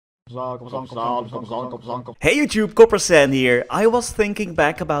Hey YouTube, Coppersan here. I was thinking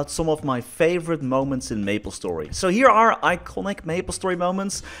back about some of my favorite moments in MapleStory. So here are iconic MapleStory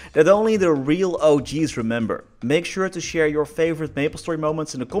moments that only the real OGs remember. Make sure to share your favorite MapleStory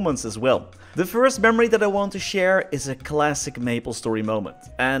moments in the comments as well. The first memory that I want to share is a classic MapleStory moment,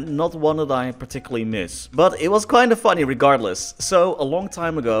 and not one that I particularly miss. But it was kind of funny regardless. So a long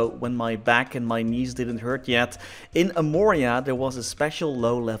time ago, when my back and my knees didn't hurt yet, in Amoria there was a special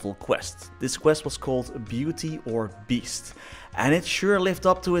low-level quest. This quest was called Beauty or Beast, and it sure lived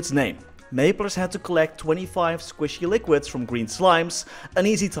up to its name. Maplers had to collect 25 squishy liquids from green slimes, an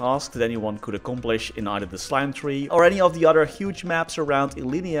easy task that anyone could accomplish in either the slime tree or any of the other huge maps around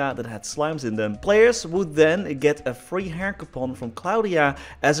Ilinia that had slimes in them. Players would then get a free hair coupon from Claudia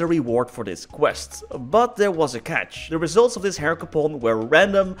as a reward for this quest. But there was a catch. The results of this hair coupon were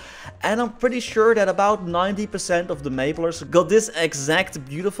random, and I'm pretty sure that about 90% of the Maplers got this exact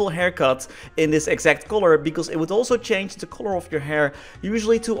beautiful haircut in this exact color, because it would also change the color of your hair,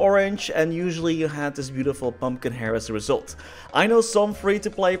 usually to orange, and usually you had this beautiful pumpkin hair as a result. I know some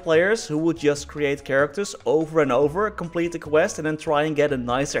free-to-play players who would just create characters over and over, complete the quest, and then try and get a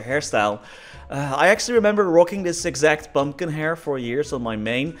nicer hairstyle. I actually remember rocking this exact pumpkin hair for years on my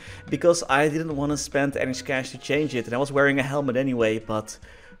main, because I didn't want to spend any cash to change it, and I was wearing a helmet anyway, but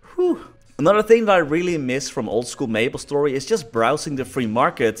whew. Another thing that I really miss from old school MapleStory is just browsing the free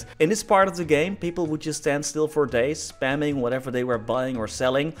market. In this part of the game, people would just stand still for days, spamming whatever they were buying or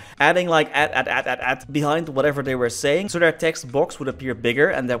selling, adding like ad behind whatever they were saying, so their text box would appear bigger,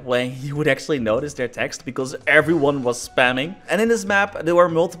 and that way you would actually notice their text because everyone was spamming. And in this map, there were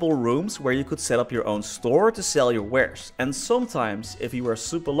multiple rooms where you could set up your own store to sell your wares. And sometimes, if you were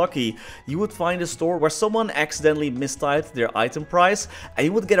super lucky, you would find a store where someone accidentally mistyped their item price, and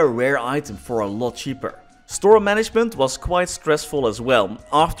you would get a rare item for a lot cheaper. Store management was quite stressful as well.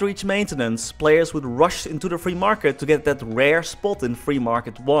 After each maintenance, players would rush into the free market to get that rare spot in Free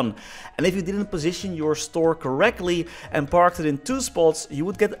Market 1. And if you didn't position your store correctly and parked it in 2 spots, you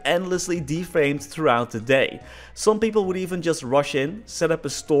would get endlessly defamed throughout the day. Some people would even just rush in, set up a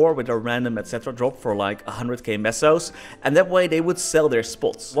store with a random etc drop for like 100k mesos, and that way they would sell their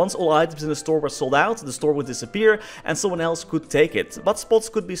spots. Once all items in the store were sold out, the store would disappear and someone else could take it. But spots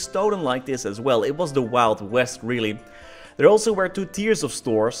could be stolen like this as well. It was the Wild West, really. There also were 2 tiers of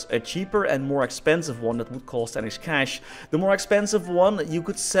stores, a cheaper and more expensive one that would cost NX cash. The more expensive one you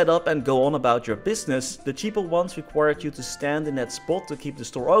could set up and go on about your business. The cheaper ones required you to stand in that spot to keep the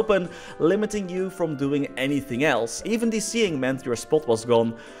store open, limiting you from doing anything else. Even DCing meant your spot was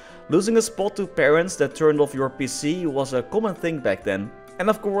gone. Losing a spot to parents that turned off your PC was a common thing back then. And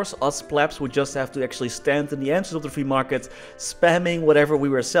of course, us plebs would just have to actually stand in the entrance of the free market, spamming whatever we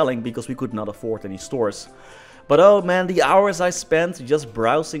were selling because we could not afford any stores. But oh man, the hours I spent just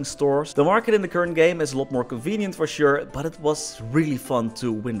browsing stores. The market in the current game is a lot more convenient for sure, but it was really fun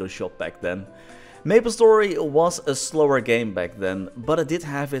to window shop back then. MapleStory was a slower game back then, but it did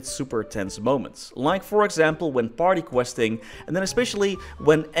have its super tense moments. Like for example when party questing, and then especially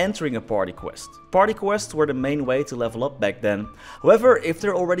when entering a party quest. Party quests were the main way to level up back then. However, if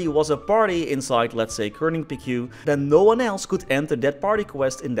there already was a party inside, let's say Coninck PQ, then no one else could enter that party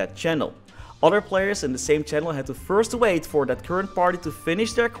quest in that channel. Other players in the same channel had to first wait for that current party to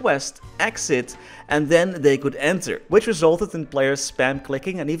finish their quest, exit, and then they could enter, which resulted in players spam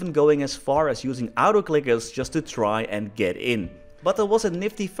clicking and even going as far as using auto clickers just to try and get in. But there was a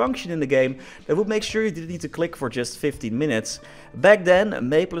nifty function in the game that would make sure you didn't need to click for just 15 minutes. Back then,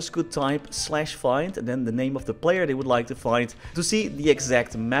 Maplers could type /find and then the name of the player they would like to find to see the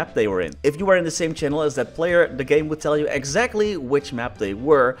exact map they were in. If you were in the same channel as that player, the game would tell you exactly which map they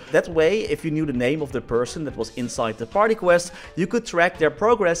were. That way, if you knew the name of the person that was inside the party quest, you could track their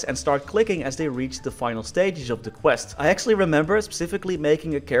progress and start clicking as they reached the final stages of the quest. I actually remember specifically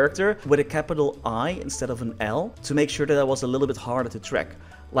making a character with a capital I instead of an L to make sure that I was a little bit harder to track.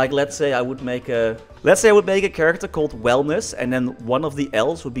 Like let's say I would make a character called Wellness, and then one of the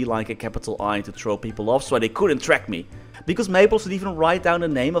L's would be like a capital I to throw people off so they couldn't track me. Because Maples would even write down the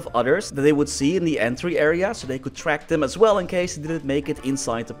name of others that they would see in the entry area so they could track them as well in case they didn't make it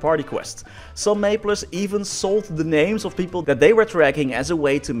inside the party quest. Some Maplers even sold the names of people that they were tracking as a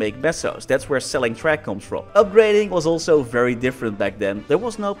way to make mesos. That's where selling track comes from. Upgrading was also very different back then. There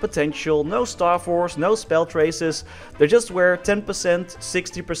was no potential, no star force, no spell traces. There just were 10%,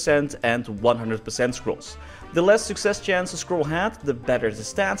 60% and 100% scrolls. The less success chance a scroll had, the better the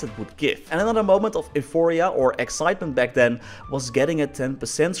stats it would give. And another moment of euphoria or excitement back then was getting a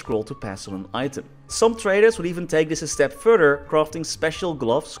 10% scroll to pass on an item. Some traders would even take this a step further, crafting special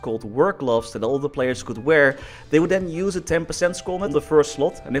gloves called work gloves that all the players could wear. They would then use a 10% scroll on the first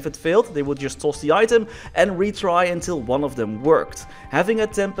slot, and if it failed, they would just toss the item and retry until one of them worked. Having a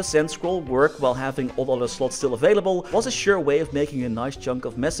 10% scroll work while having all other slots still available was a sure way of making a nice chunk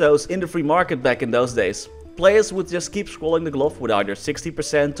of mesos in the free market back in those days. Players would just keep scrolling the glove with either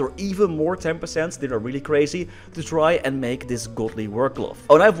 60% or even more 10%, they are really crazy, to try and make this godly work glove.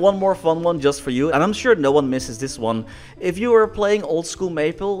 Oh, and I have one more fun one just for you, and I'm sure no one misses this one. If you were playing old school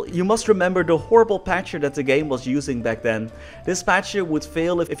Maple, you must remember the horrible patcher that the game was using back then. This patcher would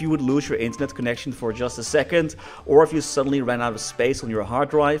fail if you would lose your internet connection for just a second, or if you suddenly ran out of space on your hard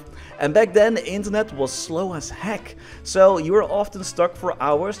drive. And back then, the internet was slow as heck, so you were often stuck for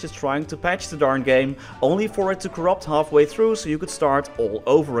hours just trying to patch the darn game, only for it to corrupt halfway through so you could start all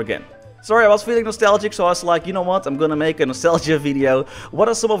over again. Sorry, I was feeling nostalgic, so I was like, you know what, I'm gonna make a nostalgia video. What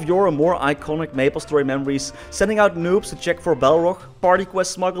are some of your more iconic MapleStory memories? Sending out noobs to check for Balrog, party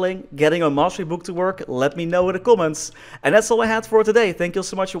quest smuggling, getting a mastery book to work? Let me know in the comments. And that's all I had for today. Thank you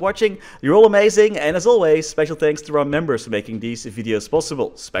so much for watching. You're all amazing, and as always, special thanks to our members for making these videos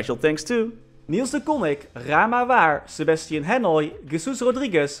possible. Special thanks to Niels de Coninck, Raar maar waar, Sebastian Hanoy, Jesus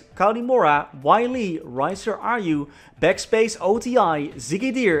Rodriguez, Mora, Ryalias, are you, BackSpaceOTI,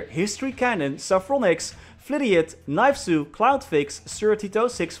 Suthikeeree, Historycanon, Saffronyx, Flidiot, Knifesu, Cloudfix,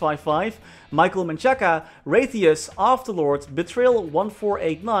 Surtito655, Michael Menchaca, Rathius, Afterlord, Betrayal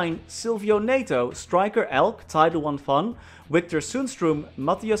 1489, Silvio Nato, Striker Elk, Tidal 1 Fun, Victor Sundstrom,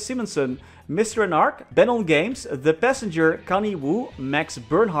 Mathias Simonsson, Mr. Anark, Brendon Games, The Passenger, Kani Wu, Max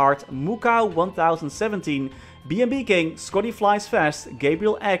Bernhardt, Mukau 1017, BNB King, Scotty Flies Fast,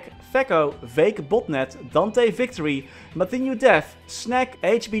 Gabriel Eck, Fecko, Vake Botnet, Dante Victory, Mathinu Def, Snack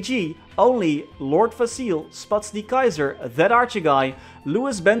HBG, Only, Lord Vasil, Spats the Kaiser, That Archer Guy,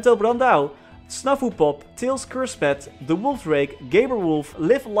 Louis Bento Brandau, Snuffle Pop, Tails Cursepet, The Wolf Drake, Gabriel Wolf,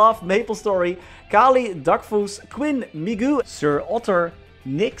 Live Love MapleStory, Kali, Duckfoos, Quinn, Migu, Sir Otter,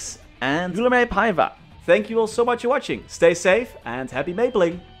 Nix, and Gulamay Paiva. Thank you all so much for watching. Stay safe and happy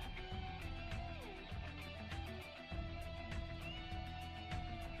mapling!